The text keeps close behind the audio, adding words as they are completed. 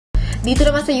Dito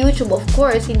naman sa YouTube, of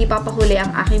course, hindi papahuli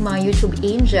ang aking mga YouTube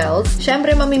angels.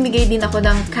 Syempre, mamimigay din ako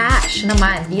ng cash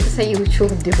naman dito sa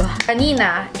YouTube, di ba?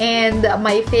 Kanina, and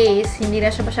my face, hindi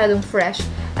na siya masyadong fresh.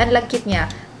 Ang lagkit niya.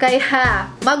 Kaya,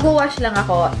 mag-wash lang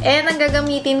ako. And ang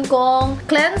gagamitin kong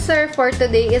cleanser for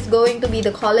today is going to be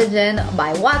the Collagen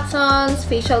by Watson's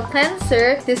Facial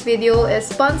Cleanser. This video is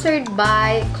sponsored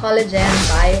by Collagen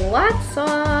by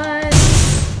Watson.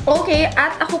 Okay,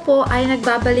 at ako po ay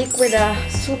nagbabalik with a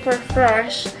super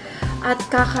fresh at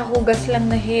kakahugas lang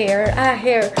na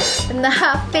na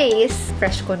face.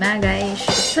 Fresh ko na, guys.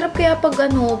 Sarap kaya pag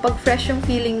fresh yung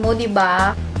feeling mo,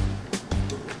 diba?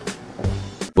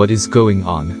 What is going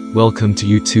on? Welcome to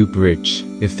YouTube Rich.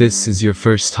 If this is your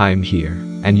first time here,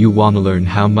 and you wanna learn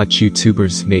how much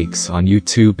YouTubers makes on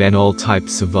YouTube and all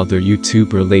types of other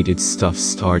YouTube related stuff,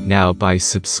 start now by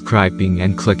subscribing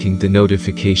and clicking the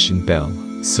notification bell,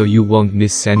 so you won't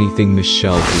miss anything.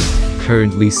 Michelle D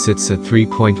currently sits at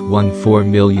 3.14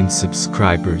 million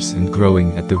subscribers and growing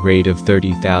at the rate of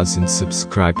 30,000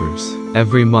 subscribers.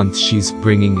 Every month she's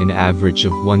bringing an average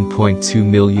of 1.2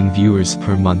 million viewers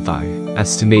per month.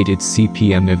 Estimated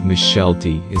CPM of Michelle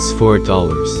D is $4.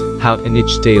 And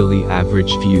each daily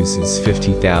average views is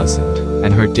 50,000,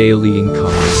 and her daily income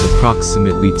is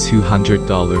approximately $200.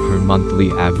 Her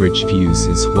monthly average views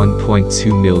is 1.2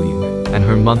 million. And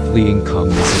her monthly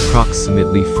income is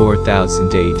approximately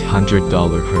 $4,800.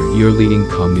 Her yearly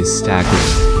income is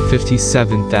staggering,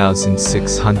 $57,600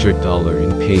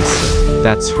 in peso.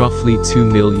 That's roughly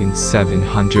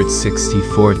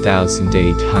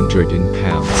 $2,764,800 in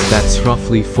pounds. That's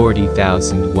roughly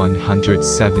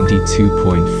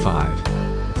 40,172.5.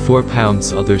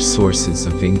 £4. Other sources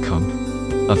of income: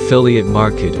 affiliate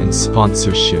market and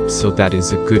sponsorship, so that is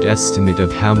a good estimate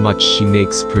of how much she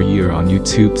makes per year on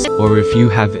YouTube. Or if you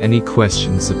have any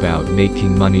questions about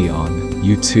making money on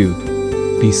YouTube,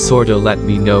 be sure to let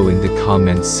me know in the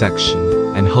comments section,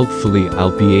 and hopefully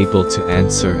I'll be able to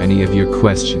answer any of your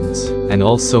questions, and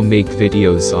also make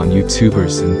videos on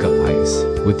YouTubers and guys.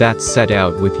 With that said,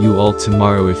 out with you all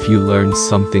tomorrow. If you learned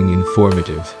something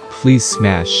informative, please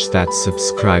smash that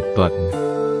subscribe button.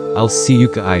 I'll see you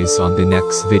guys on the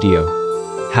next video.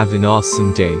 Have an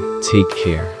awesome day. Take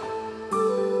care.